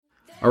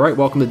All right,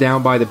 welcome to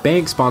Down by the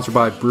Bank, sponsored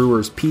by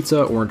Brewers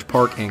Pizza, Orange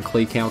Park, and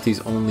Clay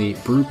County's only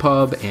brew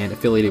pub, and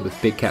affiliated with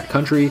Big Cat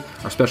Country.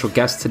 Our special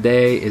guest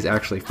today is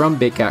actually from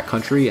Big Cat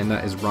Country, and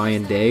that is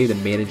Ryan Day, the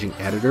managing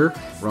editor.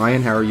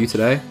 Ryan, how are you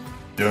today?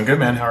 Doing good,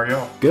 man. How are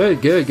you?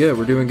 Good.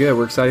 We're doing good.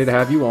 We're excited to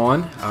have you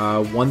on.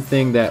 One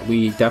thing that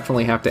we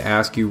definitely have to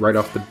ask you right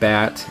off the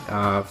bat,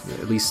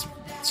 at least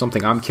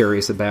something I'm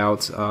curious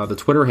about, the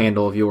Twitter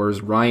handle of yours,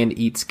 Ryan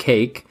Eats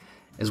Cake,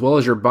 as well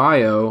as your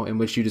bio in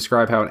which you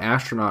describe how an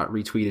astronaut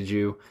retweeted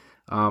you.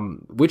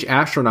 Which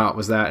astronaut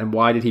was that, and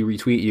why did he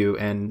retweet you,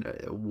 and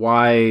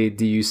why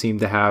do you seem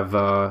to have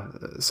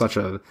such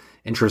an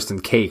interest in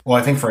cake? Well,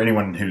 I think for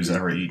anyone who's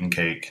ever eaten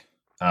cake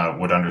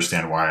would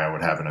understand why I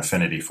would have an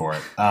affinity for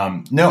it.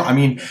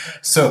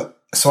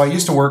 So I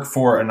used to work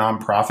for a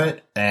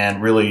nonprofit,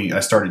 and really I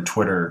started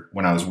Twitter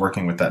when I was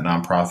working with that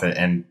nonprofit,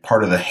 and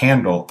part of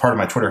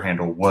my Twitter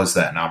handle was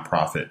that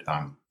nonprofit.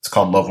 It's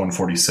called Love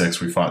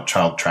 146. We fought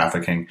child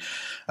trafficking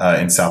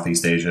in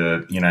Southeast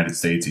Asia, United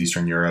States,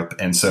 Eastern Europe.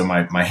 And so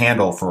my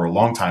handle for a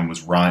long time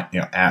was Ryan,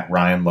 at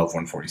Ryan Love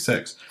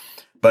 146.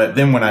 But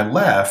then when I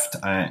left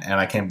and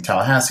I came to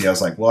Tallahassee, I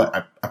was like, well,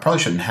 I probably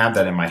shouldn't have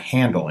that in my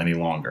handle any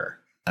longer.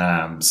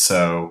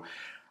 So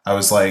I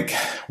was like,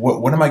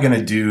 what am I going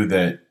to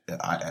do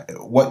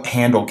what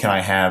handle can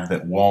I have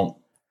that won't,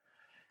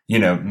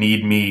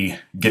 need me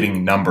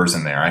getting numbers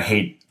in there? I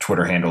hate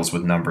Twitter handles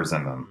with numbers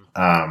in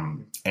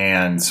them.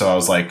 And so I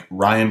was like,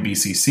 Ryan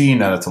BCC.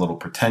 Now that's a little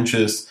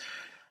pretentious.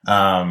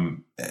 Not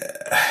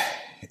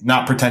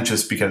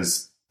pretentious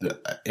because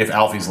if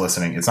Alfie's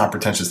listening, it's not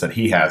pretentious that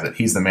he has it.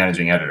 He's the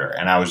managing editor.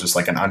 And I was just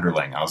like an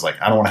underling. I was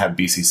like, I don't want to have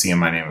BCC in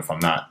my name if I'm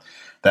not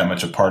that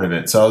much a part of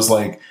it. So I was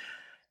like,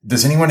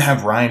 does anyone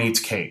have Ryan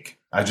Eats Cake?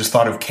 I just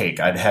thought of cake.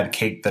 I'd had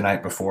cake the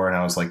night before, and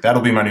I was like,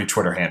 that'll be my new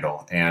Twitter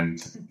handle.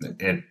 And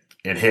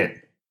it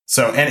hit.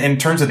 So, and in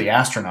terms of the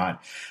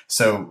astronaut,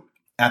 so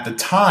at the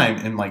time,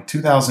 in like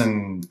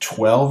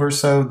 2012 or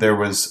so, there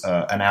was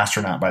an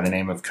astronaut by the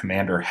name of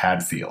Commander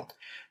Hadfield.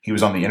 He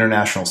was on the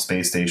International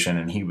Space Station,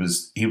 and he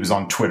was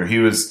on Twitter. He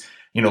was,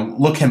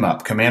 look him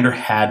up, Commander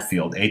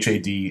Hadfield,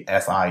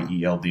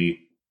 Hadfield.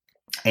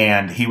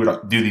 And he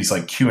would do these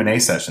like Q&A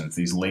sessions,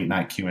 these late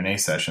night Q&A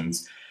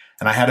sessions.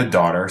 And I had a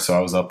daughter, so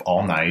I was up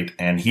all night,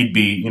 and he'd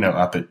be,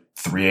 up at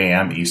 3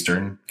 a.m.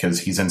 Eastern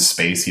because he's in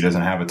space. He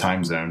doesn't have a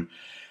time zone.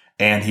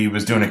 And he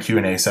was doing a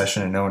Q&A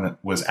session, and no one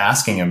was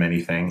asking him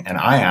anything. And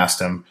I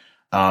asked him,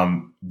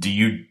 do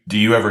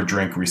you ever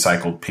drink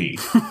recycled pee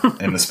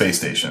in the space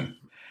station?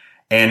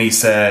 And he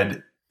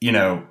said,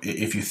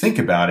 if you think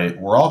about it,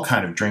 we're all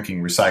kind of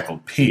drinking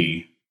recycled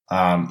pee.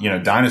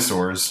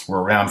 Dinosaurs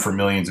were around for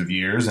millions of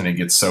years, and it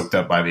gets soaked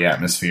up by the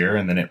atmosphere,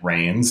 and then it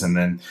rains, and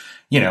then,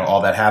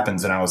 all that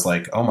happens. And I was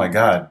like, oh my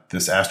God,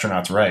 this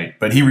astronaut's right.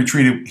 But he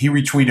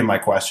retweeted my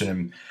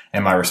question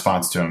and my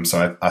response to him.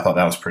 So I thought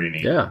that was pretty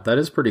neat. Yeah, that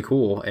is pretty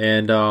cool.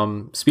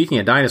 And speaking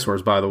of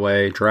dinosaurs, by the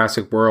way,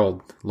 Jurassic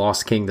World,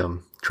 Lost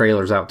Kingdom,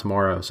 trailer's out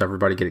tomorrow. So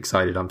everybody get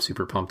excited. I'm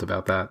super pumped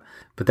about that.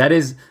 But that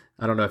is,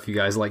 I don't know if you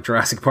guys like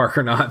Jurassic Park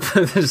or not,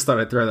 but I just thought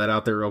I'd throw that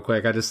out there real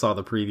quick. I just saw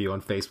the preview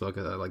on Facebook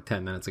like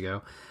 10 minutes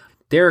ago.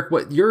 Derek,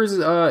 what yours is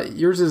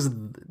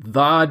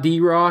the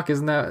D-Rock,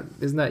 isn't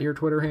that your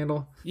Twitter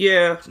handle?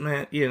 Yeah,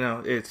 man.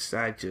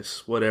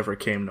 It's whatever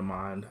came to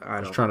mind.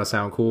 Just trying to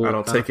sound cool. I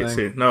don't take it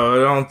serious.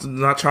 No, I'm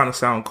not trying to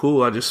sound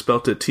cool. I just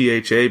spelt it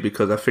THA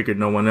because I figured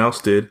no one else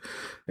did,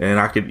 and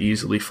I could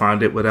easily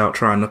find it without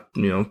trying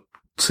to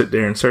sit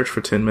there and search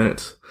for 10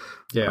 minutes.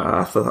 Yeah,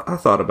 I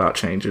thought about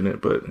changing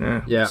it, but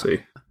yeah. We'll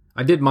see.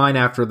 I did mine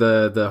after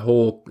the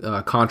whole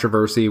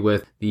controversy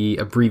with the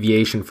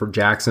abbreviation for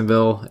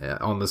Jacksonville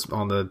on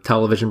the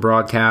television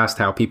broadcast,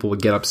 how people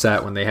would get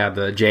upset when they had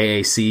the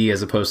JAC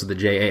as opposed to the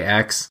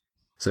JAX.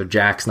 So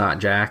Jack's not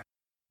Jack.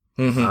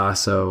 Mm-hmm.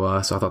 So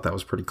I thought that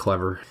was pretty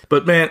clever.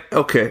 But man,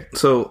 okay,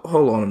 so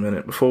hold on a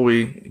minute before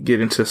we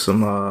get into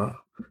some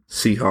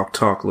Seahawk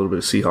talk, a little bit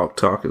of Seahawk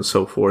talk and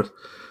so forth.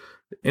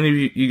 Any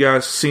of you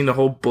guys seen the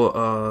whole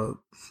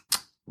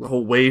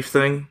wave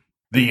thing?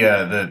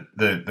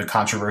 The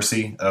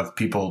controversy of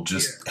people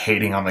just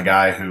hating on the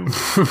guy who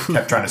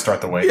kept trying to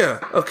start the wave. Yeah,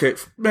 okay,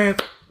 man.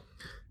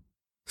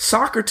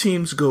 Soccer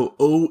teams go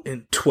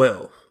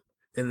 0-12,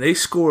 and they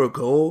score a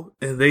goal,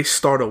 and they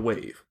start a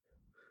wave.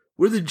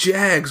 We're the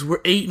Jags.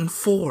 We're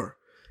 8-4.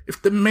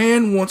 If the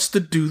man wants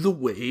to do the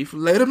wave,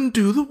 let him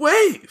do the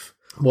wave.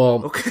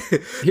 Well,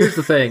 okay. Here's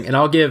the thing, and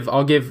I'll give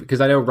because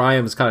I know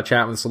Ryan was kind of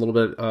chatting with us a little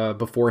bit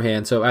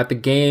beforehand. So at the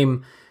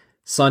game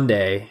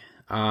Sunday.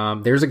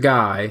 There's a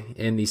guy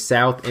in the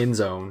south end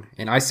zone,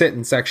 and I sit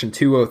in section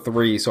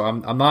 203, so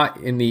I'm not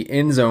in the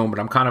end zone, but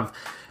I'm kind of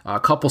a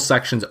couple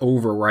sections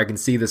over where I can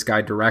see this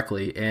guy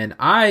directly, and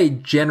I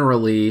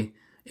generally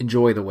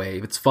enjoy the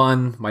wave. It's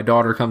fun. My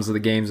daughter comes to the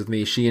games with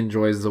me. She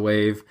enjoys the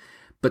wave.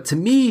 But to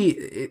me,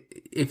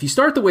 if you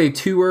start the wave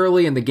too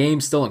early and the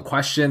game's still in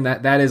question,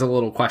 that is a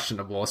little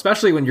questionable,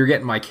 especially when you're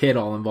getting my kid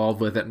all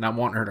involved with it and I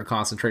want her to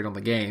concentrate on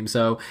the game.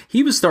 So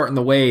he was starting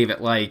the wave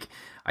at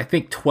I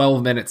think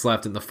 12 minutes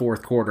left in the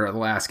fourth quarter of the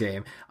last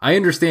game. I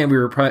understand we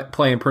were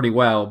playing pretty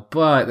well,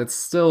 but it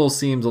still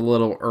seems a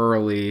little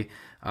early.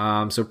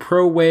 So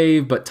pro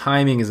wave, but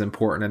timing is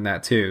important in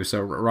that too. So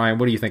Ryan,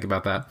 what do you think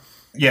about that?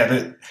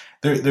 Yeah,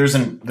 there's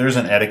an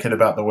etiquette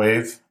about the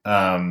wave.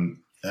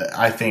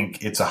 I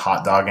think it's a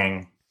hot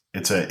dogging.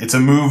 It's a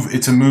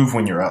move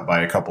when you're up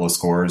by a couple of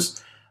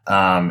scores,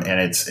 and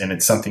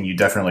it's something you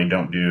definitely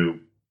don't do,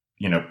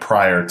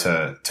 prior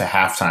to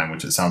halftime,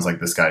 which it sounds like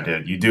this guy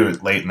did. You do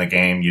it late in the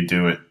game. You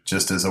do it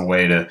just as a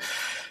way to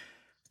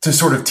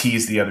sort of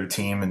tease the other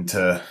team and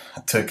to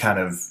kind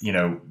of,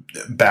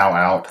 bow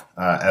out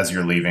as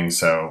you're leaving.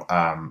 So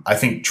I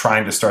think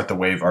trying to start the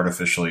wave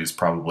artificially is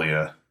probably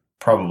a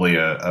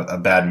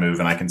bad move,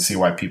 and I can see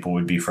why people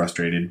would be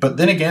frustrated. But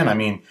then again, I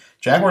mean,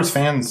 Jaguars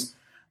fans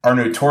are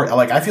notorious.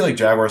 Like, I feel like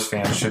Jaguars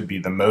fans should be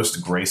the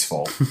most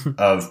graceful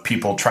of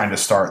people trying to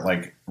start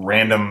like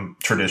random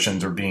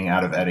traditions or being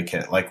out of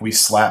etiquette. Like, we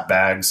slap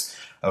bags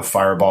of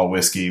Fireball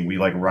whiskey. We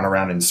like run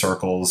around in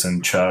circles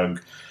and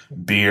chug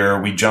beer.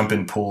 We jump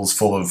in pools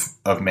full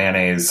of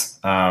mayonnaise.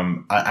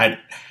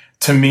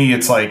 To me,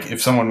 it's like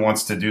if someone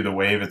wants to do the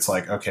wave, it's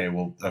like, okay,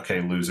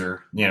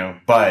 loser,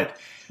 but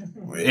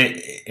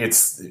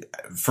it's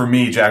for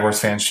me, Jaguars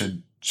fans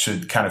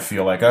should kind of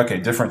feel like, okay,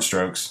 different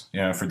strokes,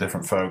 for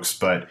different folks.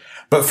 But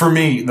for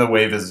me, the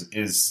wave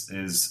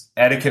is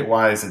etiquette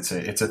wise.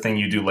 It's a thing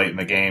you do late in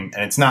the game,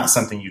 and it's not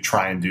something you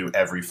try and do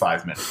every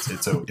 5 minutes.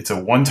 It's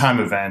a one-time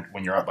event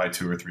when you're up by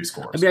 2 or 3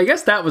 scores. I mean, I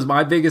guess that was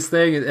my biggest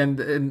thing,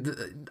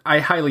 and I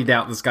highly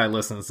doubt this guy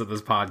listens to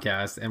this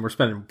podcast, and we're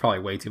spending probably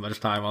way too much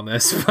time on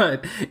this.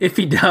 But if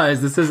he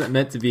does, this isn't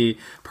meant to be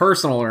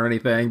personal or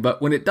anything.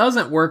 But when it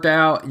doesn't work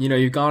out,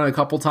 you've gone a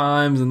couple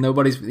times and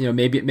nobody's,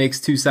 maybe it makes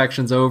 2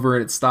 sections over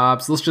and it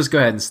stops. Let's just go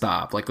ahead and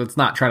stop. Like, let's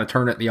not try to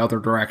turn it the other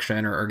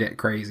direction or get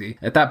crazy.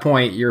 At that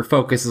point, your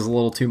focus is a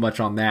little too much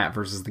on that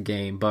versus the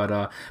game.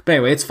 But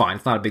anyway, it's fine.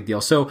 It's not a big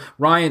deal. So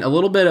Ryan, a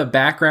little bit of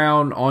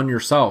background on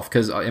yourself,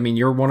 because I mean,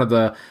 you're one of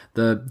the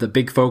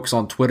big folks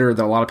on Twitter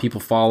that a lot of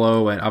people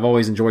follow, and I've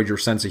always enjoyed your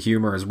sense of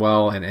humor as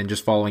well, and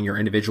just following your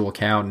individual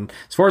account. And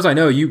as far as I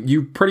know,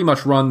 you pretty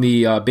much run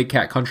the Big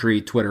Cat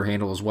Country Twitter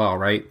handle as well,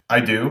 right?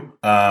 I do.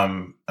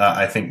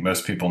 I think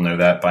most people know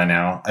that by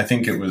now. I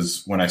think it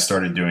was when I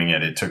started doing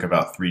it, it took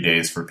about 3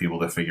 days for people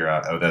to figure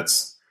out, oh,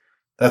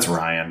 that's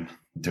Ryan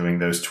doing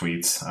those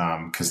tweets,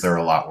 because they're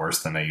a lot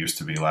worse than they used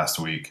to be last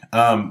week.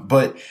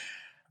 No,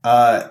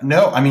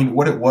 I mean,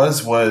 what it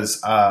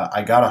was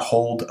I got a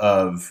hold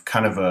of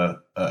kind of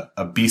a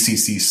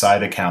BCC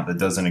side account that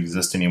doesn't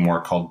exist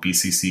anymore called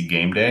BCC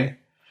Game Day.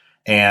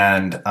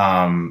 And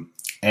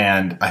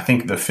I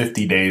think the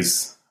 50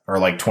 days or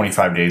like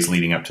 25 days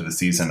leading up to the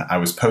season, I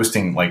was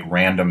posting like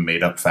random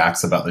made up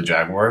facts about the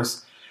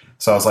Jaguars.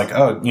 So I was like,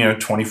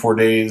 24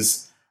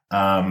 days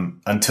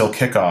until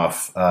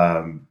kickoff.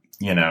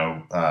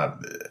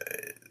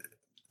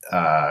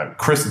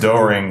 Chris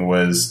Doering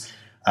was,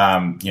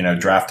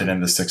 drafted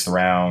in the 6th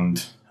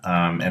round,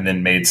 and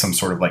then made some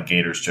sort of like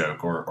Gators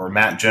joke, or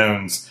Matt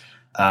Jones,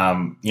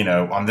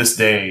 on this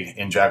day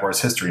in Jaguars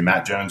history,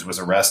 Matt Jones was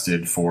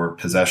arrested for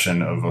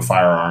possession of a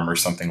firearm or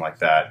something like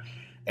that.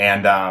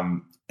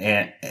 And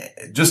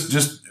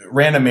just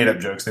random made up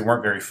jokes. They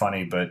weren't very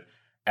funny, but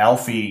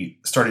Alfie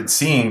started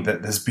seeing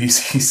that this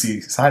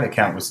BCC side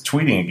account was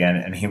tweeting again,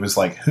 and he was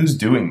like, who's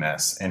doing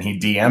this? And he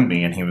DM'd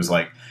me, and he was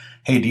like,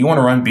 hey, do you want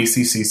to run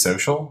BCC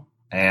social?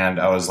 And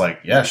I was like,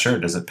 yeah, sure.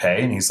 Does it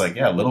pay? And he's like,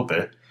 yeah, a little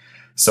bit.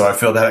 So I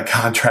filled out a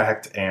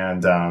contract,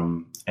 and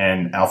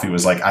Alfie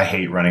was like, I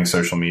hate running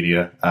social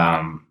media.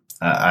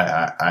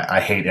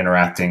 I hate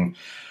interacting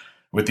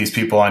with these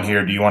people on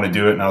here. Do you want to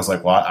do it? And I was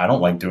like, well, I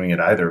don't like doing it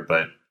either,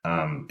 but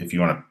if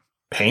you want to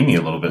pay me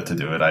a little bit to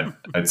do it,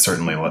 I'd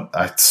certainly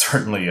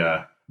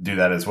do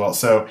that as well.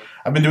 So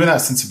I've been doing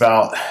that since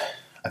about,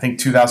 I think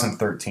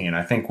 2013.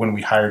 I think when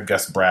we hired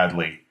Gus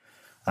Bradley,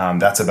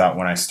 that's about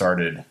when I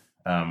started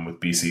with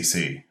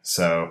BCC.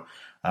 So,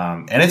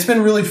 and it's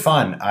been really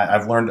fun.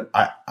 I've learned,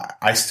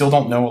 I still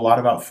don't know a lot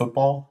about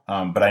football,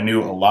 but I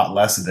knew a lot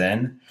less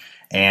then.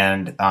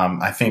 And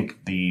I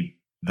think the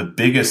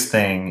biggest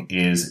thing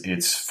is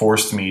it's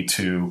forced me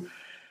to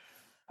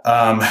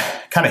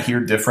kind of hear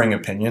differing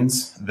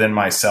opinions than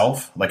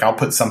myself. Like, I'll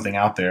put something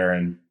out there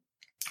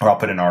or I'll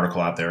put an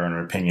article out there, or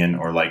an opinion,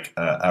 or like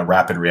a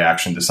rapid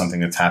reaction to something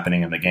that's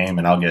happening in the game,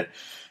 and I'll get,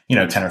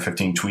 10 or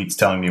 15 tweets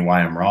telling me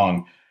why I'm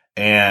wrong.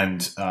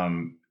 And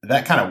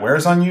that kind of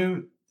wears on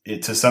you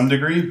to some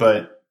degree,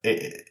 but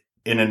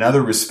in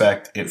another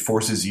respect, it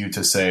forces you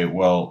to say,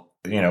 well,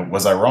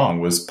 was I wrong?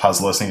 Was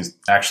Pozlesny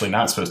actually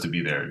not supposed to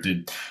be there?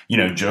 Did,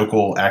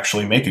 Jokel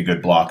actually make a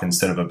good block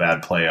instead of a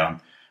bad play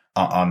on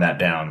that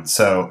down?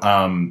 So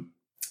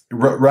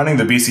running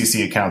the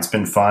BCC account's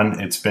been fun.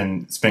 It's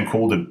been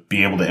cool to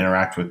be able to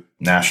interact with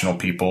national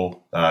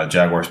people,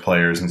 Jaguars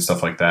players and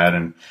stuff like that.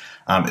 And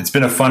it's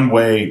been a fun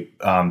way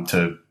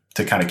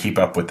to kind of keep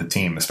up with the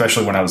team,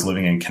 especially when I was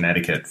living in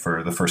Connecticut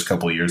for the first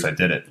couple of years I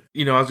did it.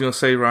 I was going to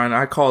say, Ryan,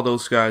 I call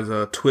those guys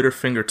Twitter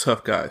finger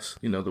tough guys.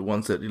 The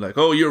ones that you're like,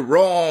 oh, you're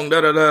wrong,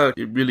 da-da-da.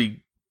 It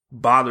really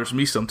bothers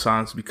me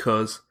sometimes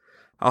because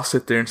I'll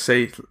sit there and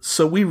say,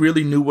 so we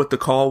really knew what the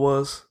call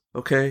was,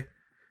 okay?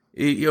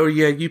 Or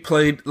yeah, you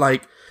played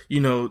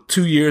 2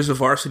 years of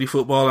varsity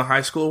football in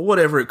high school,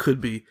 whatever it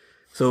could be.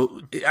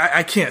 So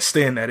I can't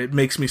stand that. It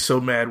makes me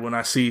so mad when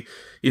I see,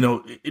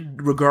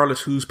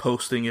 regardless who's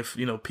posting, if,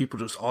 people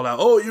just all out,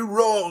 oh, you're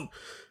wrong.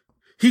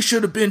 He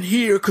should have been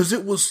here because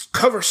it was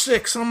cover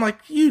 6. And I'm like,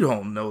 you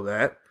don't know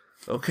that.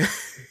 Okay.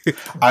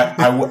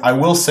 I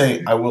will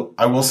say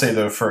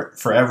though,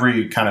 for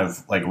every kind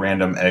of like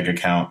random egg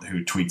account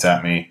who tweets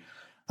at me,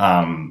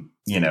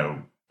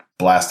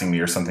 blasting me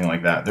or something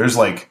like that, there's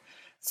like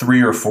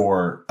 3 or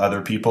 4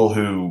 other people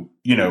who,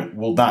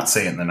 will not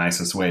say it in the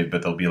nicest way,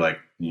 but they'll be like,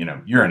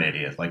 you're an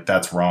idiot. Like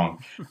that's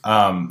wrong.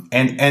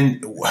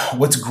 And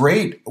what's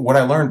great, what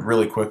I learned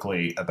really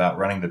quickly about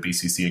running the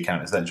BCC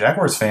account is that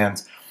Jaguars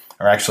fans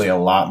are actually a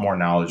lot more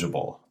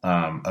knowledgeable,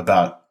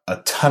 about a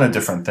ton of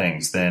different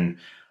things than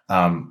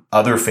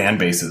other fan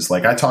bases.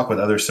 Like I talk with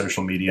other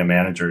social media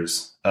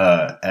managers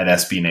at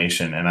SB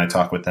Nation, and I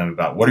talk with them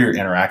about what are your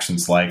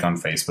interactions like on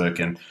Facebook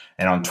and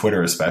on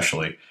Twitter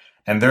especially.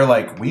 And they're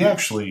like, we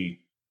actually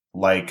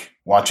like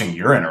watching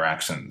your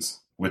interactions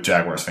with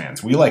Jaguars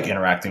fans. We like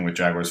interacting with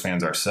Jaguars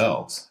fans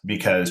ourselves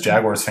because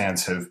Jaguars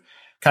fans have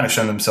kind of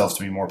shown themselves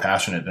to be more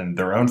passionate than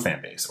their own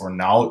fan base or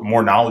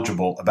more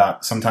knowledgeable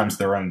about sometimes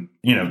their own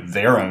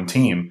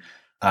team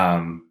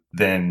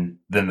than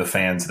the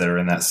fans that are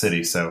in that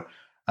city. So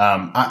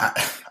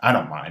I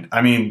don't mind.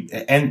 I mean,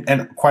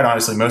 and quite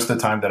honestly, most of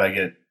the time that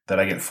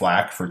I get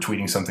flack for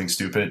tweeting something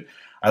stupid,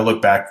 I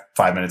look back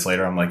 5 minutes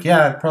later, I'm like,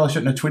 yeah, I probably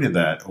shouldn't have tweeted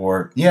that,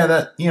 or yeah,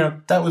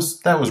 that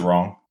was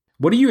wrong.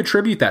 What do you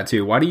attribute that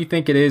to? Why do you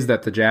think it is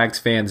that the Jags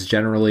fans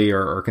generally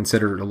are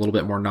considered a little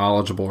bit more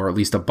knowledgeable, or at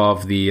least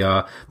above the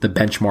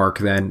benchmark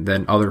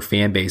than other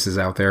fan bases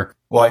out there?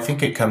 Well, I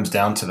think it comes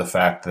down to the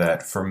fact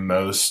that for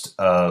most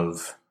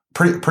of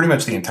pretty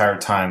much the entire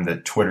time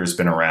that Twitter's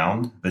been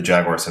around, the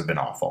Jaguars have been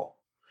awful.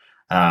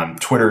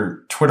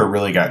 Twitter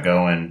really got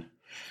going,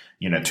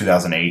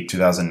 2008,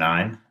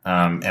 2009,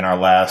 and our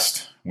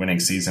last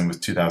winning season was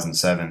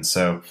 2007.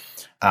 So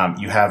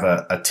you have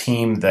a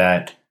team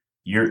that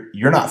you're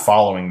not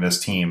following this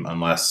team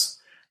unless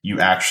you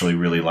actually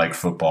really like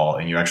football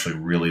and you actually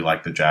really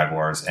like the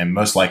Jaguars, and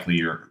most likely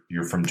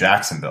you're from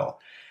Jacksonville.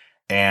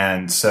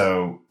 And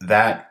so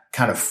that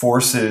kind of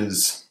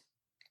forces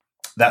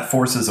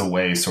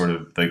away sort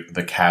of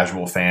the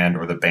casual fan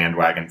or the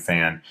bandwagon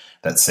fan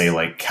that say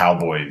like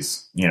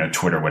Cowboys,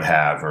 Twitter would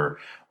have, or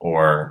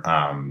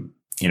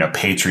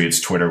Patriots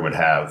Twitter would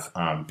have,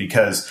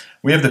 because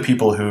we have the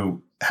people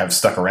who have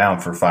stuck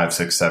around for 5,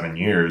 6, 7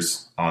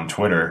 years on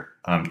Twitter,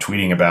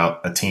 tweeting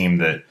about a team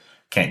that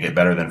can't get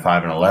better than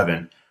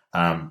 5-11.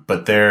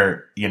 But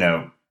they're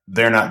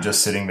not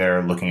just sitting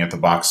there looking at the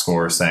box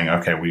score saying,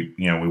 okay, we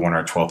won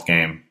our 12th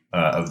game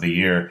of the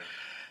year.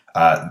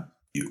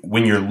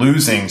 When you're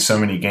losing so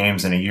many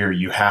games in a year,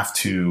 you have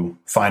to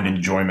find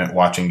enjoyment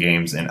watching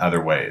games in other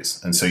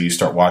ways. And so you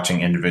start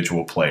watching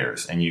individual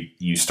players, and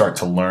you start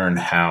to learn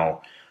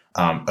how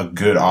a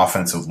good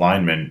offensive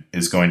lineman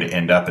is going to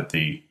end up at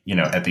the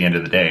end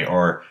of the day.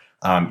 Or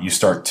you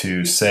start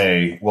to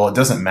say, well, it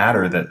doesn't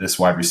matter that this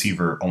wide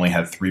receiver only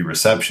had 3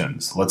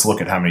 receptions. Let's look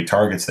at how many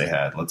targets they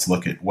had. Let's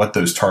look at what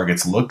those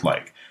targets looked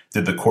like.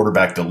 Did the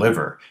quarterback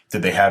deliver?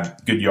 Did they have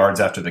good yards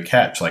after the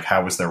catch? Like,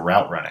 how was their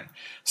route running?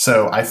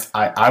 So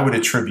I would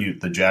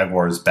attribute the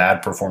Jaguars'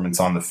 bad performance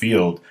on the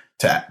field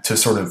to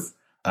sort of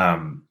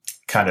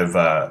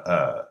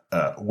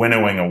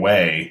winnowing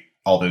away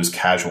all those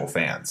casual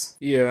fans.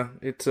 Yeah,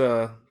 it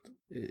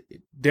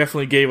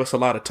definitely gave us a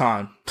lot of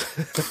time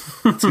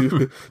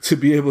to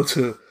be able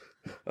to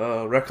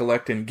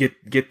recollect and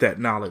get that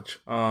knowledge.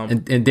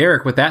 And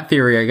Derek, with that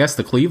theory, I guess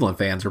the Cleveland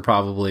fans are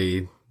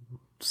probably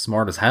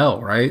smart as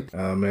hell, right?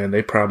 Man,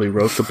 they probably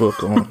wrote the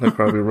book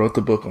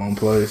on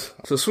plays.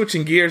 So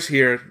switching gears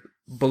here,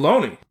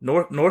 Bologna,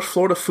 North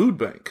Florida Food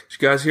Bank.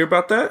 Did you guys hear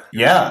about that?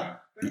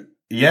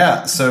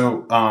 Yeah.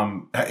 So,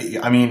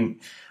 I mean,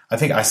 I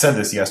think I said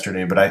this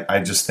yesterday, but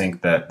I just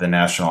think that the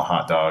National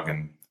Hot Dog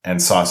and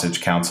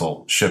Sausage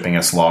Council shipping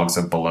us logs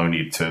of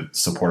bologna to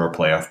support our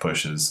playoff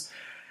pushes,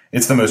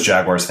 it's the most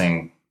Jaguars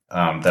thing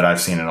that I've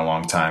seen in a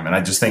long time. And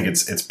I just think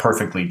it's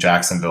perfectly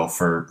Jacksonville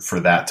for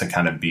that to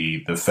kind of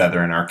be the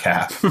feather in our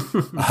cap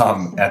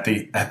at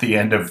the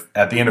end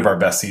of our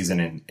best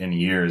season in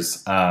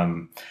years.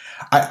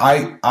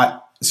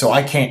 So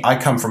I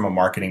come from a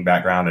marketing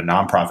background, a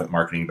nonprofit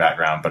marketing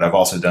background, but I've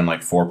also done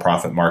like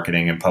for-profit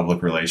marketing and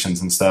public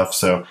relations and stuff.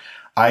 So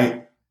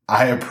I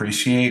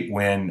appreciate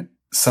when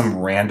some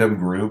random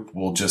group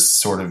will just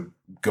sort of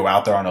go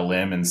out there on a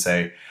limb and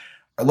say,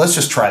 let's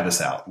just try this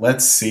out.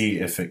 Let's see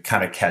if it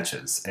kind of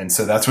catches. And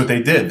so that's what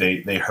they did.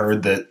 They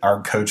heard that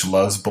our coach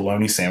loves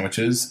bologna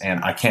sandwiches,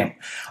 and I can't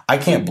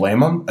blame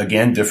them.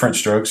 Again, different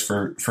strokes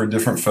for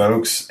different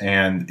folks.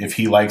 And if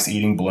he likes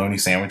eating bologna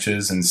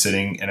sandwiches and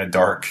sitting in a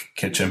dark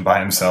kitchen by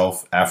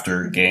himself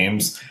after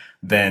games,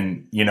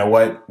 then you know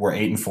what? We're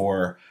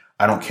 8-4.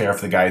 I don't care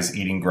if the guy's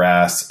eating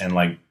grass and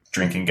like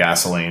drinking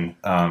gasoline.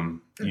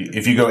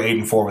 If you go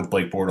 8-4 with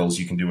Blake Bortles,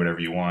 you can do whatever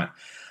you want.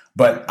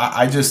 But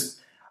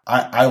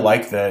I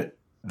like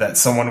that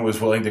someone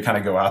was willing to kind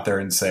of go out there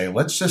and say,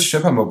 let's just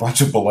ship him a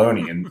bunch of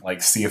baloney and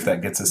like see if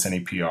that gets us any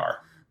PR.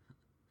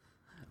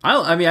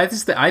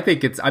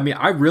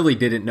 I really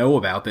didn't know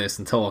about this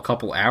until a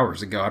couple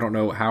hours ago. I don't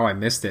know how I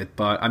missed it,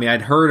 but I mean,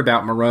 I'd heard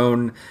about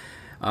Marrone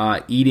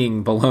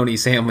eating bologna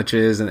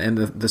sandwiches and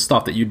the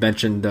stuff that you'd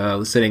mentioned,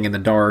 sitting in the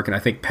dark, and I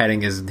think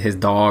petting his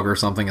dog or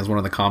something is one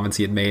of the comments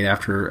he had made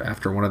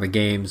after one of the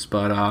games.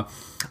 But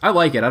I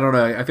like it. I don't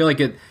know. I feel like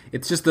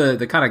it's just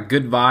the kind of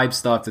good vibe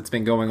stuff that's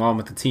been going on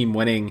with the team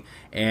winning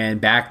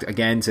and back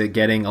again to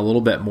getting a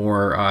little bit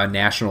more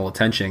national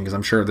attention, because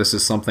I'm sure this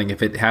is something,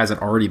 if it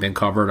hasn't already been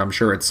covered, I'm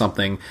sure it's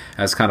something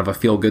as kind of a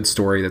feel-good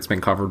story that's been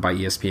covered by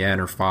ESPN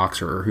or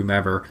Fox or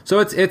whomever. So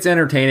it's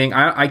entertaining.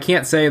 I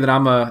can't say that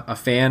I'm a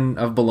fan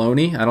of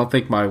bologna. I don't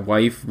think my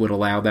wife would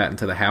allow that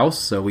into the house,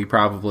 so I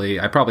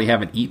probably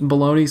haven't eaten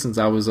bologna since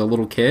I was a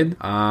little kid.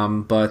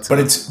 But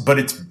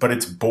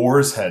it's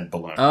Boar's Head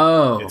bologna.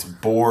 Oh, it's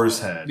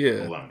Boar's Head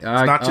bologna.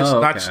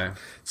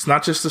 It's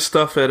not just the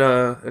stuff at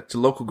the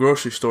local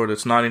grocery store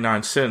that's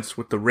 99 cents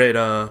with the red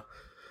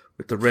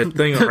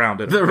thing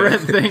around it. The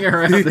red thing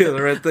around it. Yeah,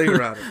 the red thing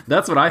around it.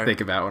 That's what I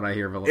think about when I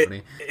hear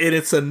bologna. And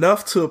it's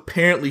enough to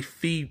apparently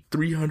feed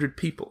 300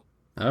 people.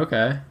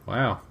 Okay.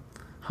 Wow.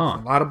 Huh.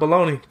 A lot of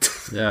bologna.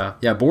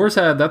 Yeah. Boar's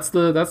Head. That's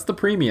the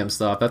premium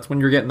stuff. That's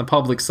when you're getting the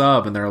Publix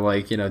sub, and they're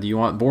like, do you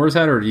want Boar's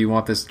Head or do you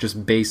want this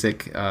just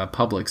basic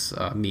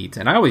Publix meat?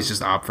 And I always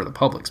just opt for the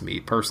Publix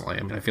meat personally.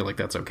 I mean, I feel like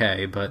that's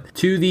okay. But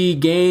to the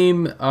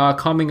game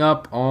coming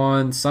up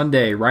on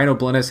Sunday, Rhino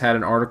Blinnis had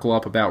an article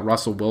up about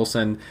Russell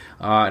Wilson,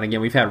 and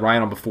again, we've had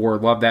Ryan on before.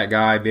 Love that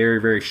guy. Very,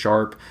 very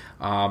sharp.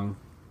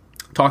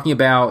 Talking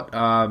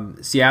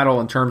about Seattle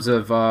in terms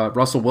of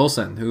Russell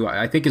Wilson, who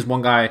I think is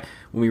one guy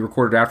when we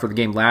recorded after the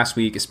game last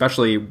week,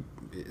 especially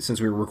since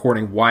we were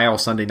recording while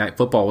Sunday Night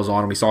Football was on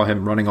and we saw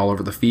him running all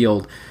over the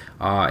field,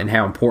 and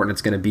how important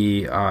it's going to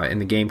be in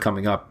the game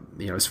coming up,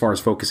 as far as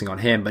focusing on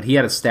him. But he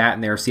had a stat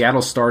in there.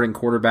 Seattle's starting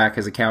quarterback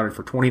has accounted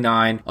for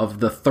 29 of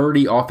the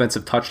 30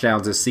 offensive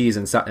touchdowns this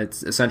season.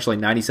 It's essentially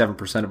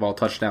 97% of all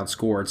touchdowns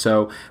scored.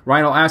 So,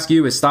 Ryan, I'll ask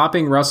you, is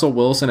stopping Russell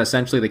Wilson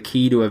essentially the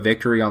key to a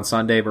victory on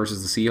Sunday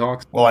versus the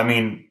Seahawks? Well, I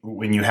mean,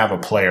 when you have a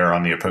player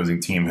on the opposing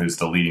team who's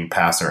the leading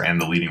passer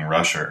and the leading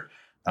rusher,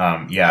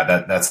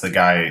 that's the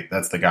guy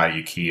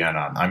you key in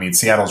on. I mean,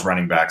 Seattle's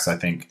running backs, I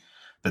think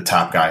the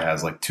top guy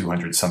has like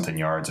 200 something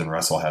yards and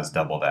Russell has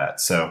double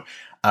that. So,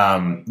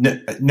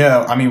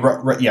 no, I mean,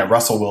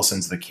 Russell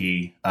Wilson's the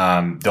key.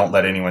 Don't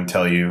let anyone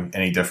tell you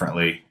any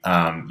differently.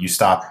 You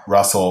stop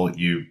Russell,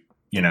 you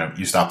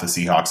stop the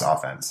Seahawks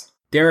offense.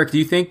 Derek, do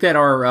you think that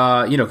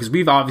our, because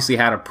we've obviously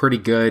had a pretty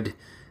good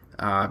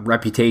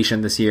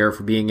reputation this year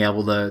for being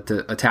able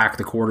to attack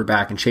the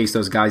quarterback and chase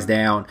those guys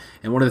down.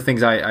 And one of the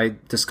things I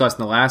discussed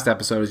in the last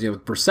episode is,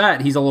 with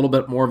Brissett, he's a little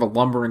bit more of a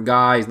lumbering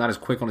guy. He's not as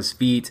quick on his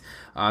feet.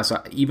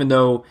 So even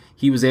though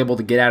he was able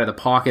to get out of the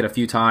pocket a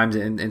few times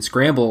and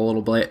scramble a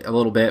little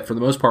bit, for the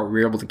most part, we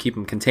were able to keep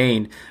him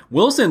contained.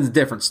 Wilson's a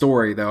different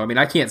story, though. I mean,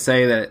 I can't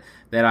say that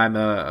I'm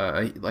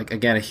a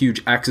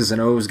huge X's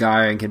and O's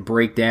guy and can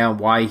break down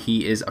why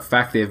he is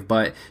effective.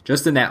 But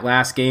just in that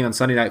last game on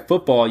Sunday Night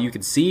Football, you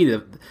could see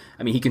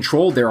he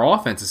controlled their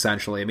offense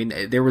essentially. I mean,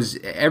 there was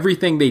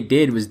everything they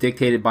did was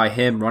dictated by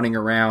him running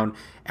around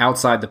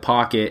outside the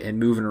pocket and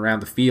moving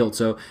around the field.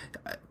 So,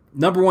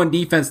 number one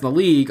defense in the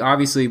league,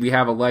 obviously we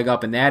have a leg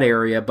up in that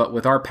area, but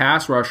with our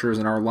pass rushers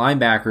and our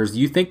linebackers, do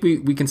you think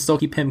we can still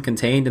keep him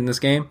contained in this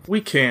game? We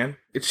can.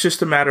 It's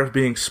just a matter of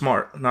being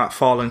smart, not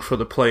falling for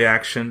the play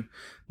action,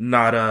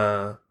 not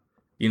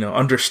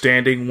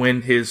understanding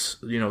when his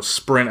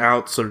sprint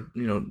outs or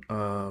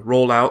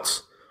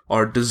rollouts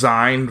are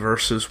designed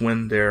versus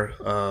when they're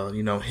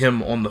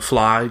him on the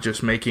fly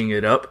just making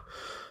it up.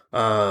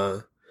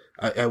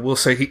 I will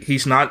say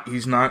he's not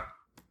Brissett.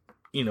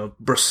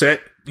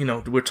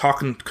 We're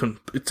talking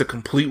it's a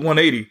complete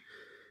 180.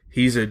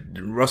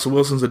 Russell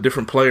Wilson's a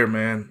different player,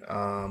 man.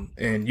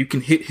 And you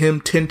can hit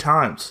him 10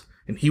 times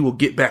and he will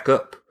get back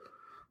up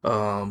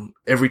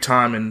every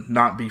time and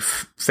not be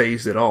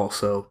phased at all.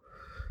 So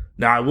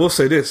now I will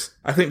say this.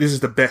 I think this is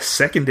the best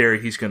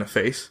secondary he's going to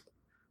face.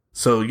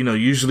 So,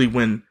 usually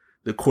when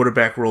the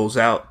quarterback rolls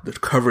out, the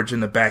coverage in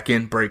the back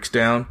end breaks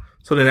down.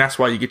 So then that's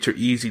why you get your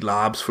easy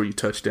lobs for your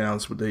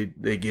touchdowns, what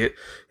they get.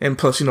 And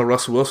plus,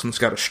 Russell Wilson's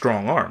got a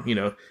strong arm.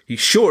 He's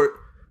short,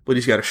 but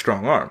he's got a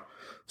strong arm.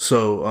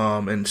 So,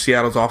 and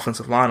Seattle's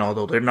offensive line,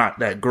 although they're not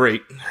that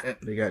great,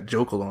 they got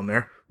Jokel on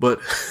there.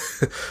 But,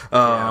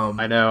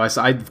 I know.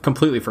 I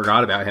completely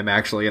forgot about him,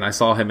 actually, and I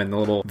saw him in the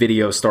little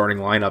video starting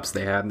lineups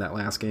they had in that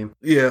last game.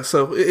 Yeah,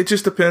 so it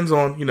just depends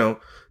on,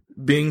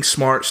 being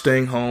smart,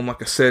 staying home.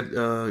 Like I said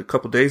a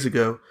couple days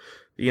ago,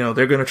 they're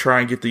going to try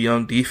and get the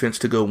young defense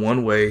to go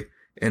one way,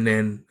 and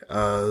then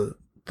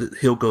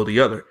he'll go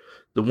the other.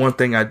 The one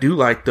thing I do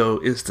like, though,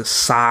 is the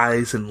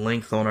size and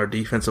length on our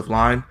defensive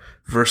line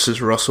versus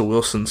Russell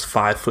Wilson's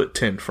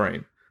 5'10"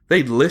 frame.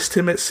 They list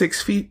him at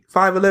 6 feet,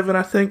 5'11",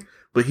 I think,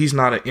 but he's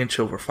not an inch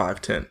over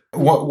 5'10".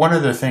 One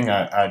other thing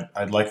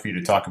I'd like for you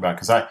to talk about,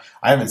 because I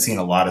haven't seen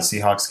a lot of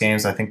Seahawks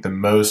games. I think the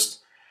most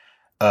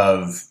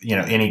of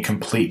any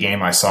complete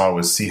game I saw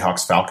was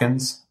Seahawks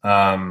Falcons.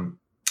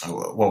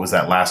 What was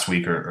that, last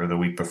week or the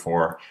week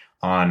before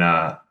on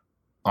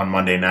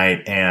Monday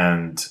night?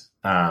 And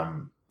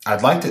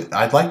I'd like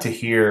to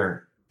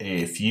hear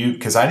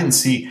because I haven't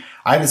seen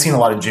a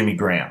lot of Jimmy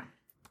Graham,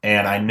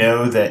 and I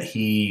know that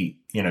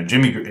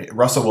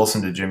Russell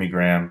Wilson to Jimmy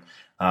Graham.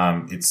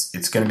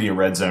 It's going to be a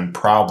red zone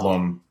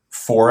problem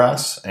for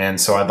us,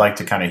 and so I'd like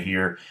to kind of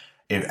hear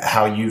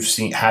have you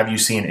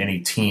seen any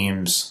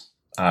teams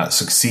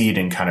succeed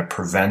in kind of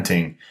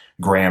preventing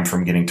Graham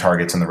from getting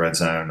targets in the red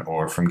zone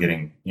or from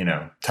getting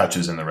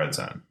touches in the red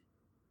zone.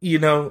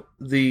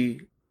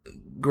 The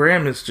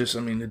Graham is just,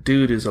 the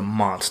dude is a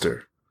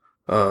monster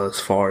as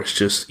far as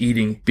just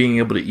being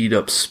able to eat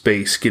up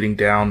space, getting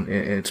down,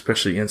 and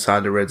especially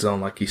inside the red zone,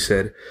 like you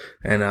said.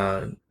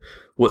 And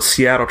what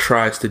Seattle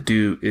tries to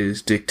do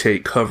is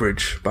dictate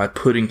coverage by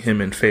putting him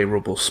in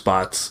favorable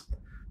spots,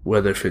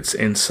 whether if it's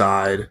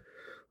inside.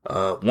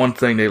 One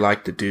thing they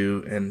like to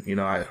do, and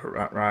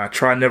I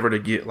try never to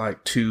get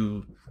like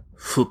too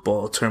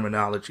football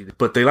terminology,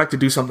 but they like to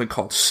do something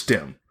called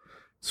stem.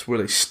 It's where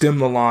they stem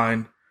the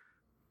line,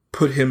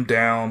 put him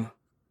down,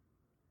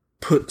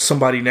 put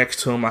somebody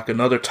next to him like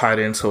another tight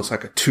end, so it's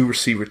like a 2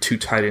 receiver, 2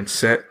 tight end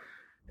set,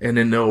 and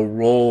then they'll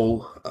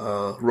roll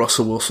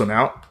Russell Wilson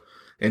out,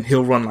 and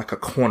he'll run like a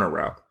corner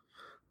route,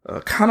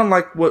 kind of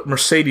like what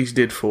Mercedes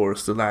did for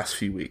us the last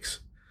few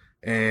weeks.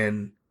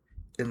 And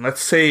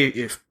let's say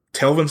if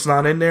Telvin's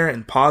not in there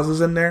and Paz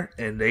is in there,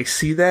 and they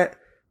see that,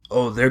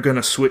 they're going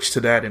to switch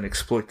to that and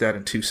exploit that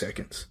in 2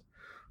 seconds.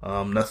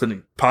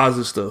 Paz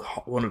is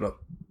one of the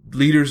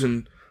leaders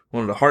and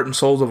one of the heart and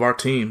souls of our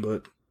team,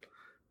 but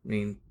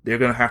they're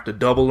going to have to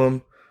double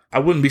him. I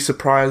wouldn't be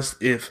surprised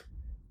if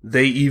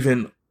they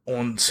even,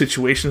 on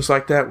situations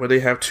like that where they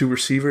have 2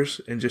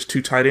 receivers and just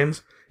 2 tight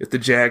ends, if the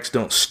Jags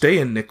don't stay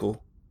in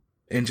nickel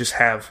and just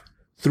have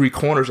 3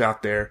 corners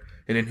out there,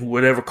 and then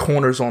whatever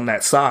corner's on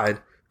that side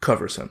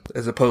covers him,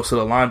 as opposed to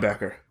the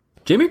linebacker.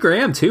 Jimmy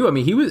Graham, too.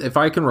 He was, if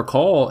I can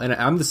recall, and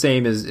I'm the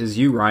same as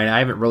you, Ryan, I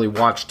haven't really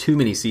watched too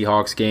many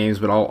Seahawks games,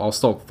 but I'll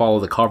still follow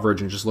the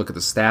coverage and just look at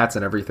the stats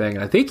and everything.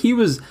 And I think he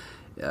was,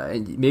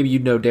 maybe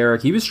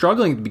Derek, he was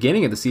struggling at the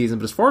beginning of the season,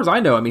 but as far as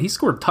I know, he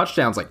scored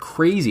touchdowns like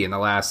crazy in the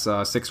last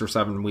 6 or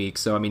 7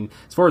 weeks. So,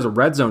 as far as a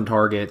red zone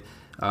target,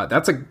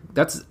 that's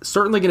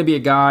certainly going to be a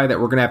guy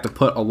that we're going to have to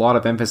put a lot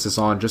of emphasis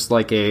on, just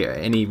like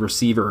any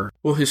receiver.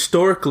 Well,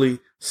 historically,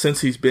 since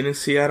he's been in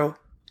Seattle,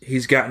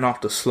 he's gotten off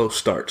the slow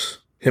starts.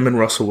 Him and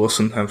Russell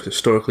Wilson have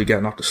historically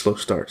gotten off the slow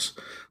starts.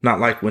 Not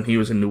like when he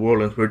was in New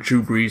Orleans, where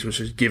Drew Brees was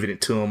just giving it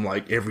to him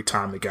like every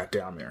time they got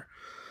down there.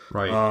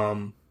 Right.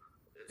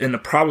 And the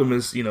problem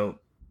is,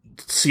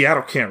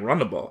 Seattle can't run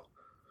the ball.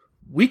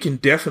 We can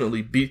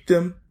definitely beat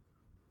them,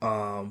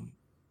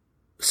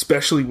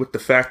 especially with the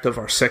fact of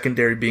our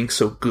secondary being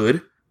so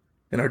good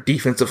and our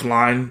defensive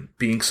line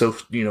being so,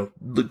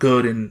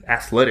 good and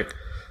athletic.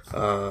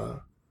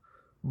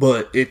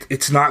 But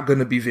it's not going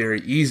to be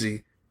very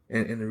easy.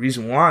 And the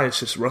reason why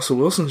is just Russell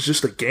Wilson's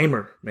just a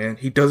gamer, man.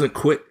 He doesn't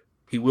quit.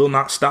 He will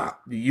not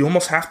stop. You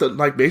almost have to,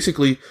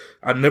 basically,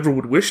 I never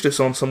would wish this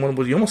on someone,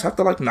 but you almost have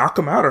to, knock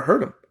him out or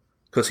hurt him.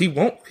 Because he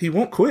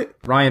won't quit.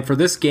 Ryan, for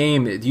this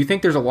game, do you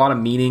think there's a lot of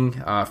meaning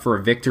for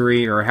a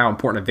victory, or how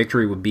important a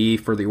victory would be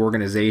for the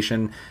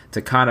organization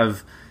to kind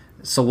of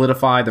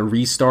solidify the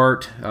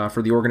restart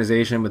for the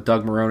organization with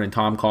Doug Marrone and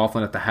Tom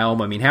Coughlin at the helm?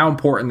 How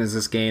important is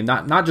this game?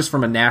 Not just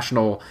from a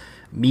national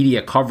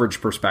media coverage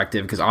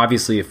perspective, because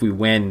obviously if we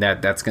win,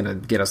 that's going to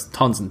get us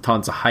tons and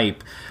tons of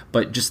hype,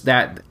 but just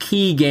that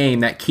key game,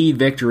 that key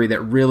victory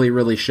that really,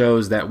 really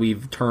shows that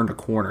we've turned a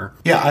corner.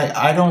 Yeah,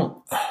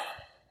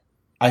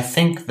 I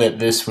think that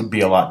this would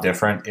be a lot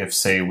different if,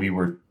 say, we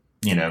were,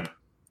 2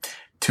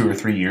 or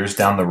 3 years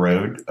down the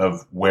road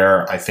of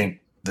where I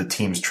think the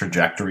team's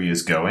trajectory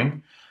is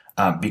going.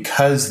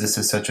 Because this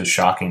is such a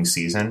shocking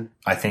season,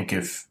 I think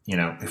if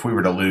we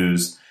were to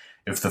lose,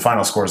 if the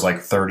final score is like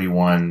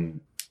 31-26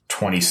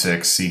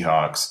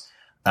 Seahawks,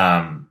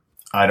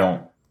 I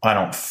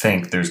don't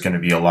think there's going to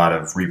be a lot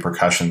of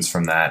repercussions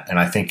from that. And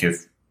I think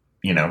if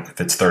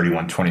it's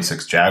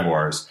 31-26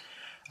 Jaguars,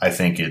 I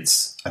think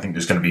there's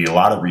going to be a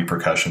lot of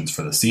repercussions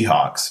for the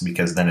Seahawks,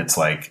 because then it's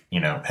like,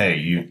 hey,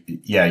 you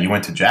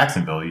went to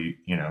Jacksonville,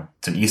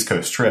 it's an East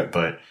Coast trip,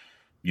 but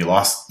you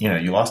lost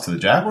to the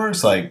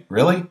Jaguars, like,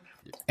 really?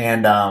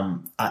 And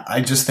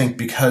I just think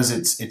because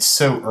it's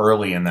so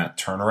early in that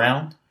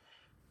turnaround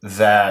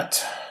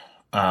that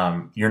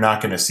you're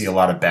not going to see a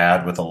lot of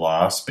bad with a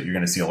loss, but you're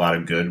going to see a lot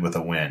of good with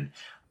a win.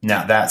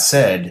 Now, that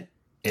said,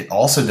 it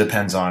also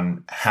depends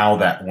on how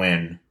that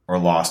win or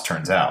loss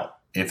turns out.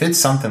 If it's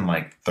something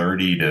like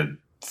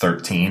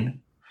 30-13,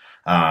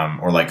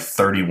 or like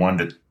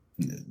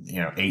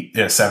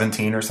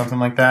 31-17 or something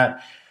like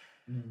that,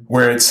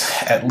 where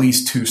it's at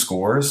least 2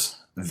 scores,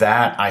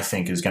 that I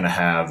think is going to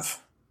have,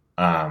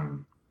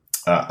 that's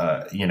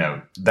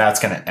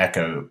going to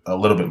echo a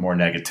little bit more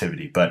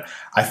negativity. But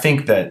I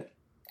think that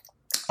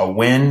a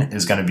win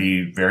is going to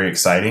be very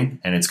exciting,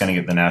 and it's going to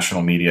get the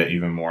national media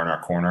even more in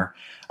our corner.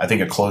 I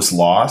think a close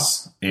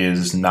loss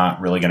is not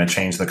really going to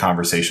change the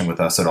conversation with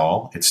us at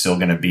all. It's still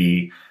going to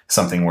be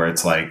something where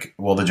it's like,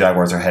 well, the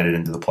Jaguars are headed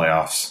into the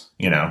playoffs.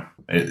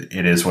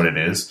 It is what it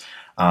is.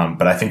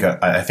 But I think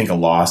a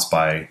loss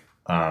by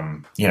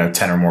 10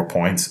 or more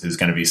points is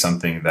going to be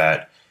something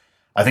that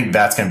I think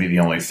that's going to be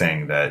the only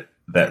thing that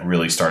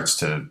really starts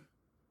to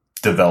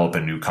develop a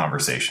new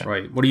conversation.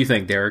 Right. What do you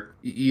think, Derek?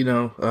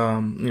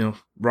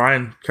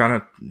 Ryan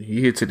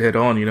he hits it head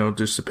on,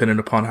 just depending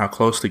upon how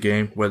close the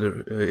game,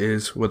 whether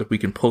we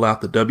can pull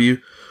out the W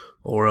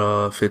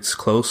or if it's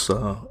close.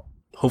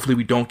 Hopefully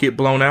we don't get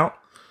blown out.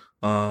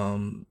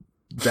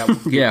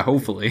 Yeah,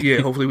 hopefully.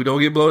 Yeah, hopefully we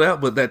don't get blown out,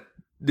 but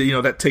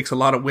that takes a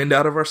lot of wind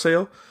out of our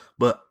sail.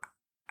 But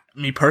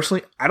me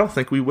personally, I don't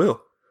think we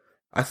will.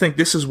 I think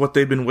this is what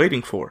they've been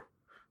waiting for.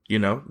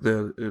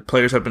 The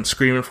players have been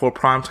screaming for a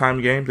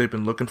primetime game. They've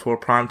been looking for a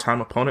primetime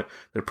opponent.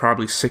 They're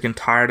probably sick and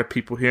tired of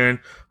people hearing,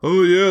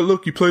 "Oh yeah,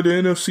 look, you play the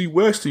NFC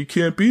West and you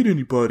can't beat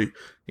anybody."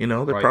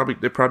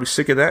 They're probably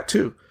sick of that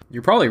too.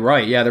 You're probably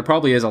right. Yeah, there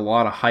probably is a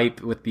lot of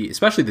hype with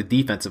especially the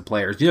defensive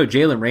players.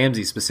 Jalen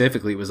Ramsey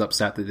specifically was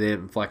upset that they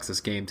didn't flex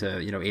this game to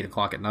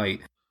 8:00 at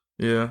night.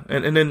 Yeah,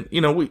 and then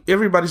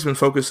everybody's been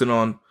focusing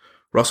on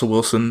Russell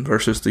Wilson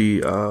versus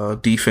the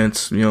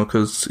defense,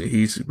 because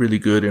he's really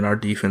good and our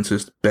defense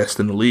is best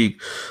in the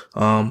league.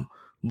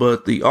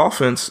 But the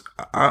offense,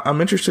 I'm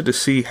interested to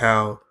see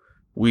how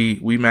we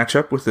match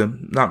up with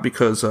them. Not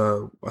because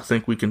I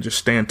think we can just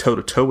stand toe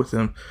to toe with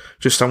them.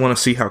 Just I want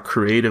to see how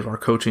creative our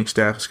coaching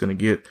staff is going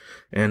to get.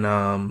 And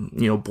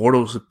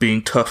Bortles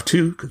being tough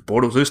too, because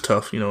Bortles is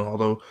tough.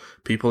 Although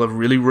people have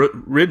really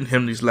ridden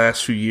him these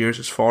last few years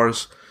as far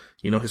as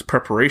his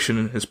preparation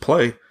and his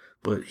play,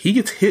 but he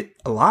gets hit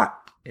a lot.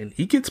 And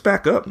he gets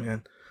back up,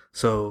 man.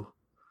 So,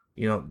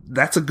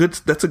 that's a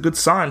good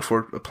sign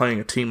for playing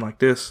a team like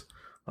this.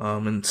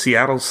 And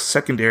Seattle's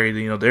secondary,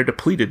 they're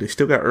depleted. They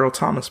still got Earl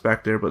Thomas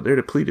back there, but they're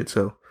depleted.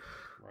 So,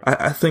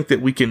 I think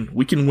that we can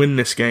win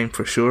this game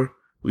for sure.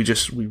 We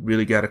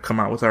really got to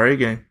come out with our A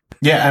game.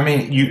 Yeah, I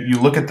mean, you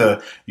look at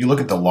the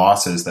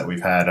losses that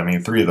we've had. I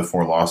mean, 3 of the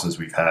 4 losses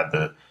we've had,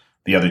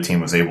 the other team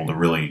was able to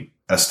really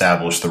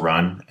establish the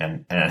run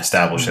and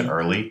establish it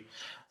early,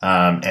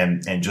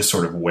 and just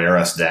sort of wear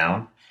us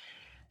down.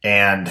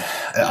 And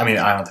I mean,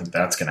 I don't think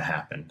that's going to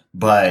happen.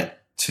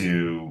 But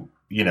to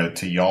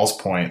y'all's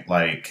point,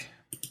 like,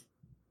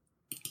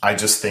 I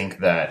just think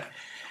the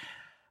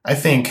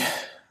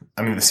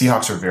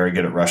Seahawks are very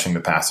good at rushing the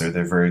passer.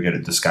 They're very good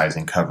at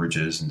disguising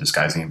coverages and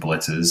disguising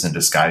blitzes and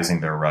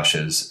disguising their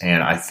rushes.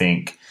 And I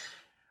think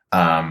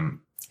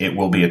it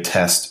will be a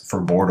test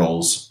for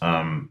Bortles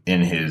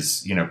in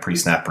his,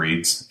 pre-snap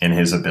reads, in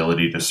his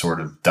ability to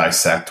sort of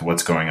dissect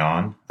what's going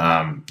on.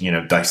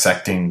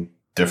 Dissecting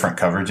different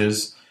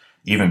coverages,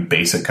 even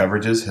basic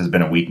coverages, has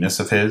been a weakness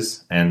of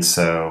his. And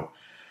so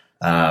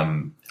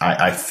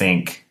I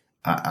think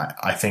the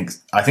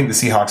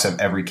Seahawks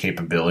have every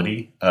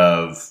capability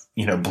of,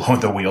 blowing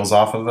the wheels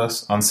off of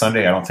us on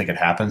Sunday. I don't think it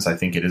happens. I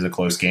think it is a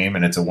close game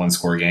and it's a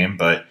 1-score game,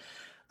 but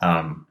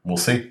we'll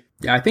see.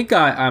 Yeah, I think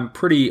I'm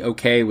pretty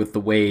okay with the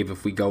wave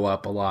if we go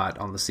up a lot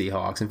on the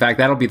Seahawks. In fact,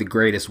 that'll be the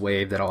greatest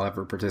wave that I'll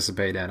ever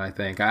participate in, I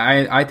think.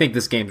 I think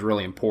this game's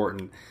really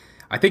important.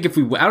 I think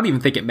I don't even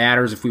think it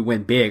matters if we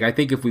win big. I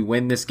think if we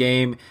win this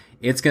game,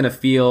 it's going to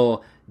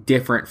feel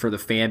different for the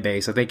fan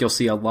base. I think you'll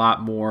see a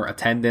lot more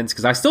attendance,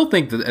 because I still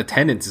think the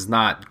attendance is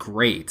not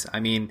great. I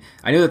mean,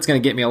 I know that's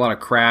going to get me a lot of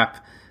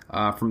crap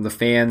from the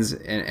fans,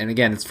 and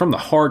again, it's from the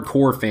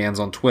hardcore fans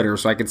on Twitter,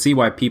 so I can see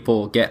why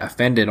people get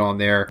offended on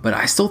there, but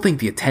I still think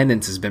the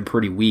attendance has been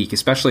pretty weak,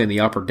 especially in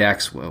the upper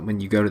decks when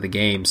you go to the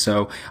game.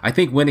 So I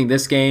think winning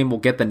this game will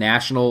get the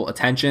national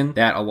attention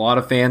that a lot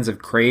of fans have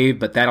craved,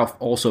 but that'll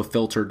also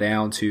filter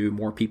down to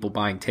more people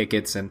buying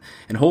tickets, and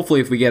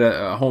hopefully if we get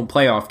a home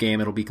playoff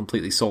game, it'll be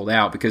completely sold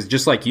out, because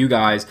just like you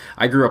guys,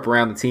 I grew up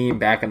around the team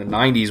back in the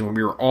 90s when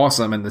we were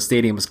awesome and the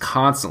stadium was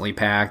constantly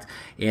packed,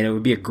 and it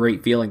would be a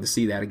great feeling to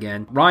see that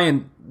again. Ryan,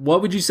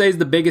 what would you say is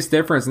the biggest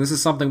difference? And this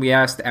is something we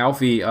asked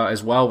Alfie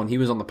as well when he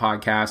was on the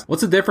podcast.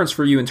 What's the difference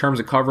for you in terms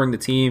of covering the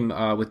team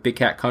with Big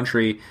Cat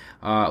Country,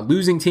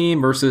 losing team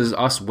versus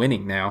us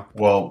winning now?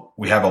 Well,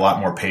 we have a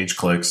lot more page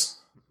clicks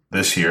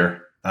this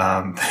year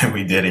than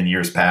we did in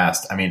years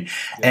past. I mean,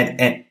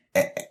 and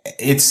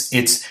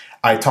it's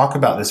I talk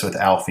about this with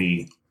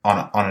Alfie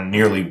on a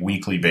nearly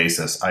weekly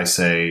basis. I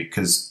say,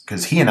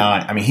 because he and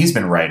I mean, he's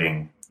been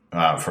writing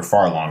for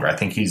far longer. I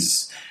think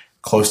he's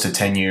close to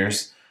 10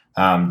 years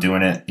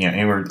doing it,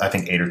 anywhere, I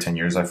think 8 or 10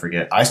 years, I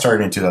forget. I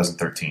started in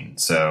 2013,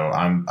 so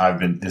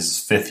this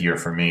is 5th year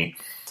for me.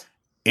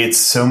 It's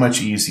so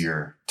much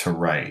easier to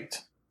write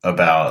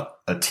about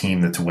a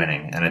team that's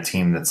winning and a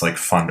team that's like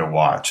fun to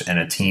watch and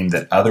a team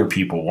that other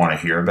people want to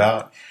hear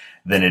about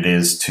than it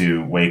is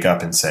to wake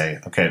up and say,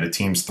 okay, the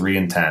team's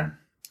 3-10.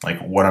 Like,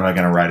 what am I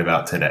going to write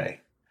about today?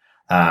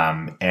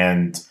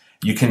 And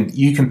you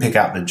can pick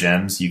out the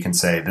gems. You can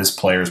say this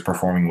player is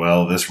performing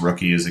well, this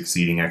rookie is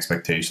exceeding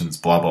expectations,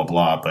 blah, blah,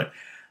 blah. But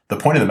the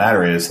point of the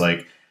matter is,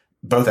 like,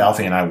 both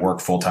Alfie and I work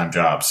full-time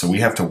jobs, so we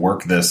have to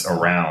work this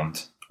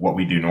around what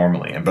we do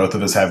normally. And both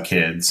of us have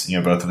kids,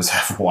 both of us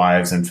have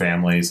wives and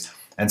families.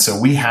 And so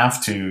we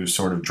have to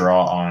sort of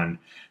draw on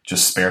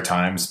just spare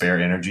time, spare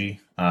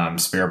energy,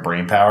 spare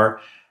brain power.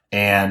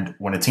 And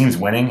when a team's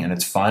winning and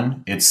it's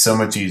fun, it's so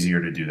much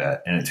easier to do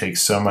that. And it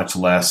takes so much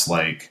less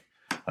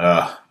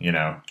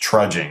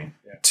trudging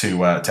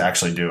to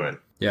actually do it.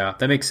 Yeah,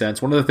 that makes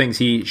sense. One of the things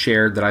he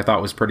shared that I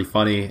thought was pretty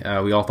funny,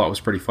 we all thought was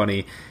pretty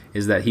funny,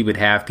 is that he would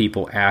have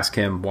people ask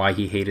him why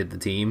he hated the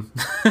team.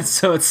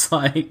 So it's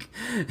like,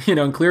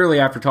 and clearly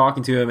after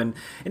talking to him and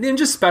then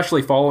just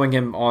especially following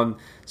him on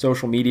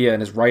social media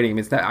and his writing,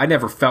 it's that I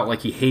never felt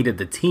like he hated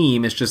the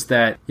team. It's just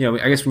that,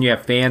 I guess when you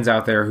have fans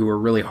out there who are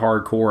really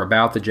hardcore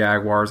about the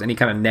Jaguars, any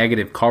kind of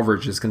negative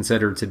coverage is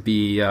considered to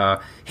be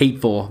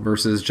hateful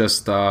versus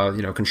just,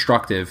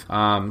 constructive.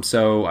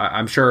 So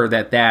I'm sure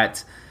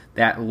that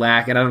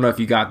lack, and I don't know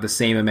if you got the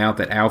same amount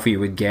that Alfie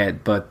would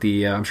get, but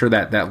I'm sure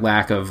that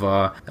lack of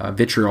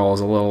vitriol is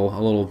a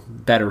little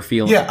better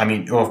feeling. Yeah,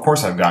 of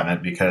course I've gotten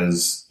it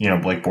because,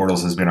 Blake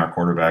Bortles has been our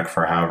quarterback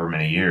for however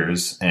many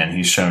years, and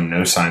he's shown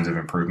no signs of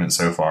improvement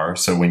so far.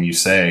 So when you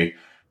say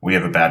we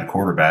have a bad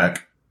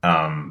quarterback,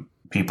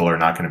 people are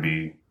not going to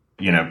be,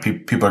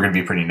 people are going to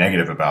be pretty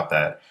negative about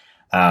that.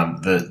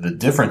 The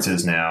difference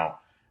is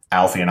now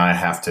Alfie and I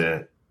have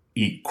to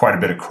eat quite a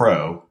bit of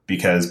crow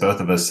because both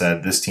of us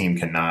said this team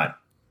cannot,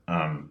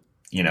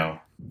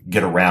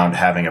 get around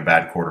having a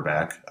bad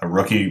quarterback. A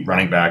rookie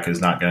running back is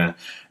not going to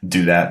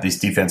do that. This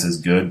defense is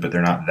good, but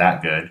they're not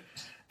that good.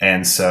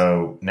 And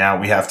so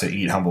now we have to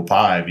eat humble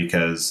pie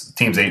because the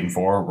team's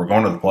 8-4. We're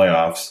going to the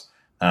playoffs.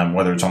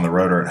 Whether it's on the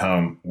road or at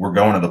home, we're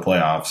going to the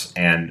playoffs.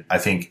 And I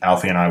think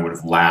Alfie and I would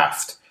have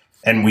laughed.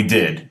 And we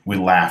did. We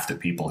laughed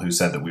at people who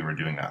said that we were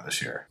doing that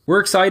this year.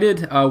 We're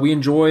excited. We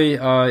enjoy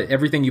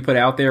everything you put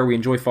out there. We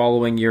enjoy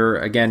following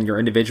your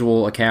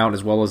individual account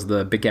as well as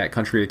the Big Cat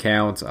Country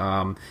account.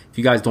 If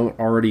you guys don't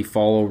already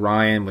follow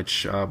Ryan,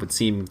 which would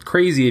seem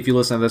crazy if you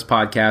listen to this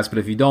podcast, but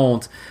if you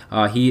don't,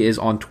 he is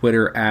on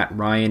Twitter at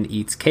Ryan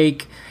Eats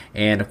Cake.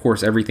 And, of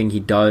course, everything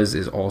he does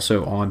is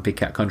also on Big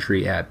Cat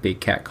Country at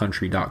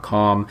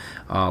bigcatcountry.com.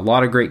 A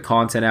lot of great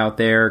content out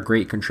there,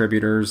 great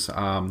contributors.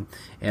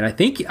 And I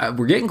think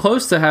we're getting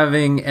close to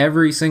having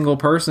every single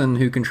person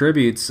who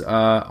contributes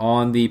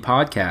on the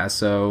podcast.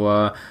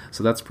 So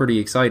that's pretty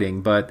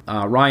exciting. But,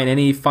 Ryan,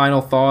 any final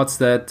thoughts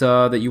that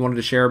you wanted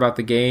to share about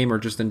the game or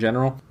just in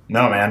general?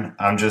 No, man.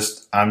 I'm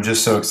just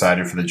so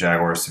excited for the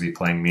Jaguars to be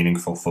playing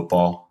meaningful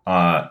football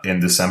in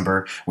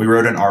December. We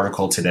wrote an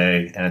article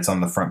today, and it's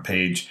on the front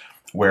page,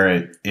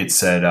 where it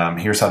said,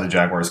 here's how the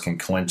Jaguars can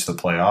clinch the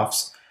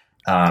playoffs.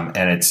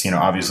 And it's,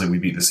 obviously we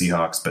beat the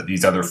Seahawks, but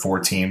these other 4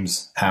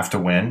 teams have to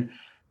win.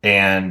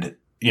 And,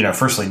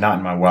 firstly, not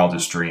in my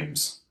wildest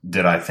dreams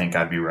did I think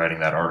I'd be writing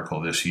that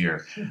article this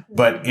year.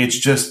 But it's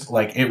just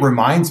like, it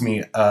reminds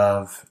me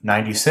of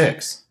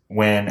 96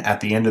 when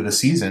at the end of the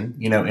season,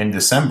 in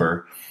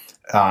December,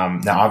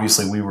 now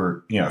obviously we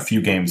were, a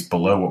few games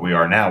below what we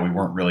are now. We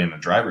weren't really in the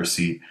driver's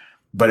seat,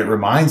 but it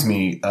reminds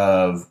me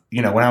of,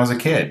 when I was a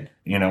kid,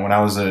 when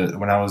I was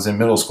in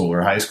middle school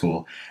or high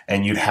school,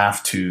 and you'd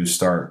have to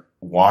start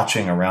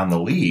watching around the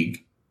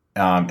league.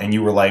 And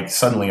you were like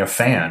suddenly a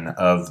fan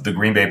of the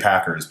Green Bay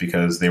Packers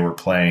because they were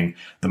playing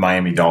the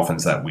Miami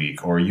Dolphins that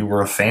week, or you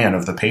were a fan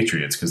of the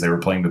Patriots because they were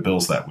playing the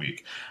Bills that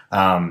week.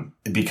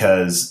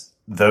 Because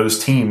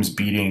those teams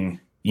beating,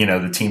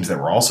 the teams that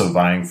were also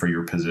vying for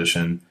your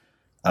position,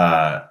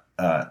 a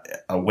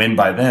win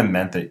by them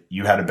meant that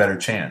you had a better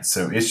chance.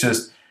 So it's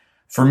just,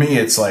 for me,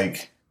 it's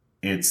like,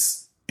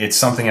 it's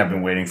something I've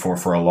been waiting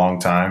for a long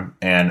time.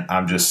 And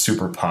I'm just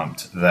super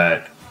pumped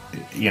that,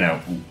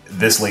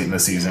 this late in the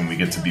season, we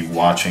get to be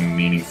watching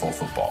meaningful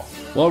football.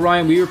 Well,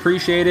 Ryan, we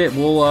appreciate it.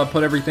 We'll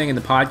put everything in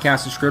the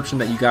podcast description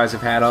that you guys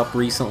have had up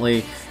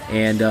recently.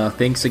 And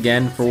thanks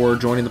again for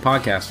joining the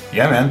podcast.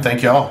 Yeah, man.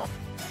 Thank y'all.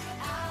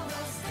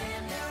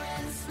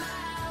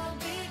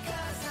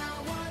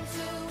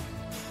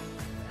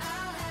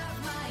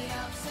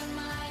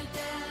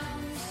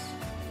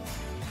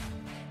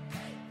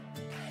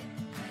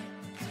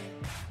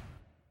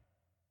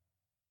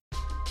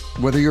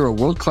 Whether you're a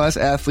world-class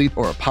athlete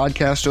or a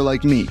podcaster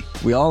like me,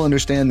 we all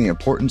understand the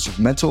importance of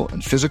mental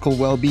and physical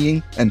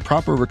well-being and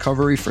proper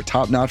recovery for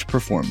top-notch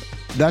performance.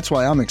 That's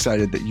why I'm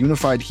excited that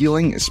Unified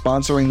Healing is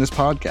sponsoring this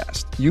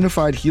podcast.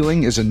 Unified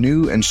Healing is a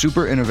new and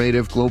super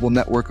innovative global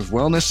network of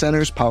wellness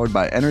centers powered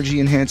by Energy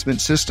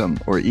Enhancement System,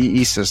 or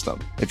EE System.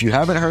 If you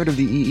haven't heard of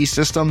the EE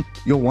System,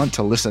 you'll want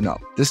to listen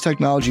up. This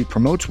technology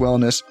promotes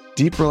wellness,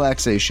 deep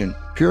relaxation,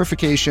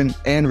 purification,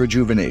 and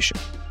rejuvenation.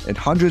 In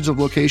hundreds of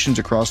locations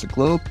across the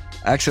globe,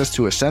 access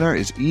to a center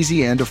is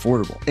easy and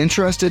affordable.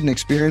 Interested in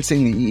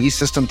experiencing the EE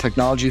System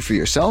technology for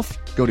yourself?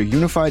 Go to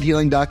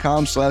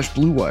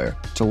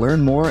unifydhealing.com/bluewire to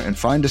learn more and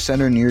find a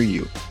center near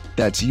you.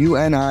 That's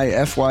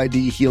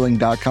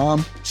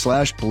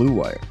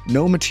unifydhealing.com/bluewire.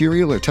 No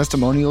material or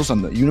testimonials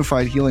on the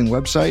Unified Healing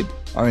website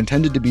are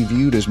intended to be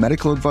viewed as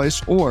medical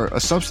advice or a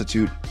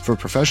substitute for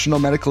professional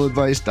medical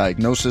advice,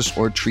 diagnosis,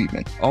 or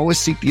treatment. Always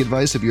seek the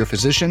advice of your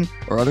physician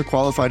or other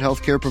qualified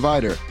healthcare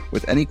provider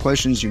with any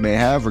questions you may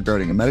have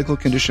regarding a medical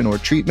condition or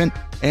treatment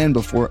and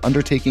before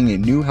undertaking a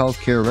new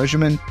healthcare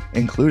regimen,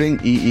 including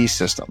EE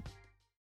system.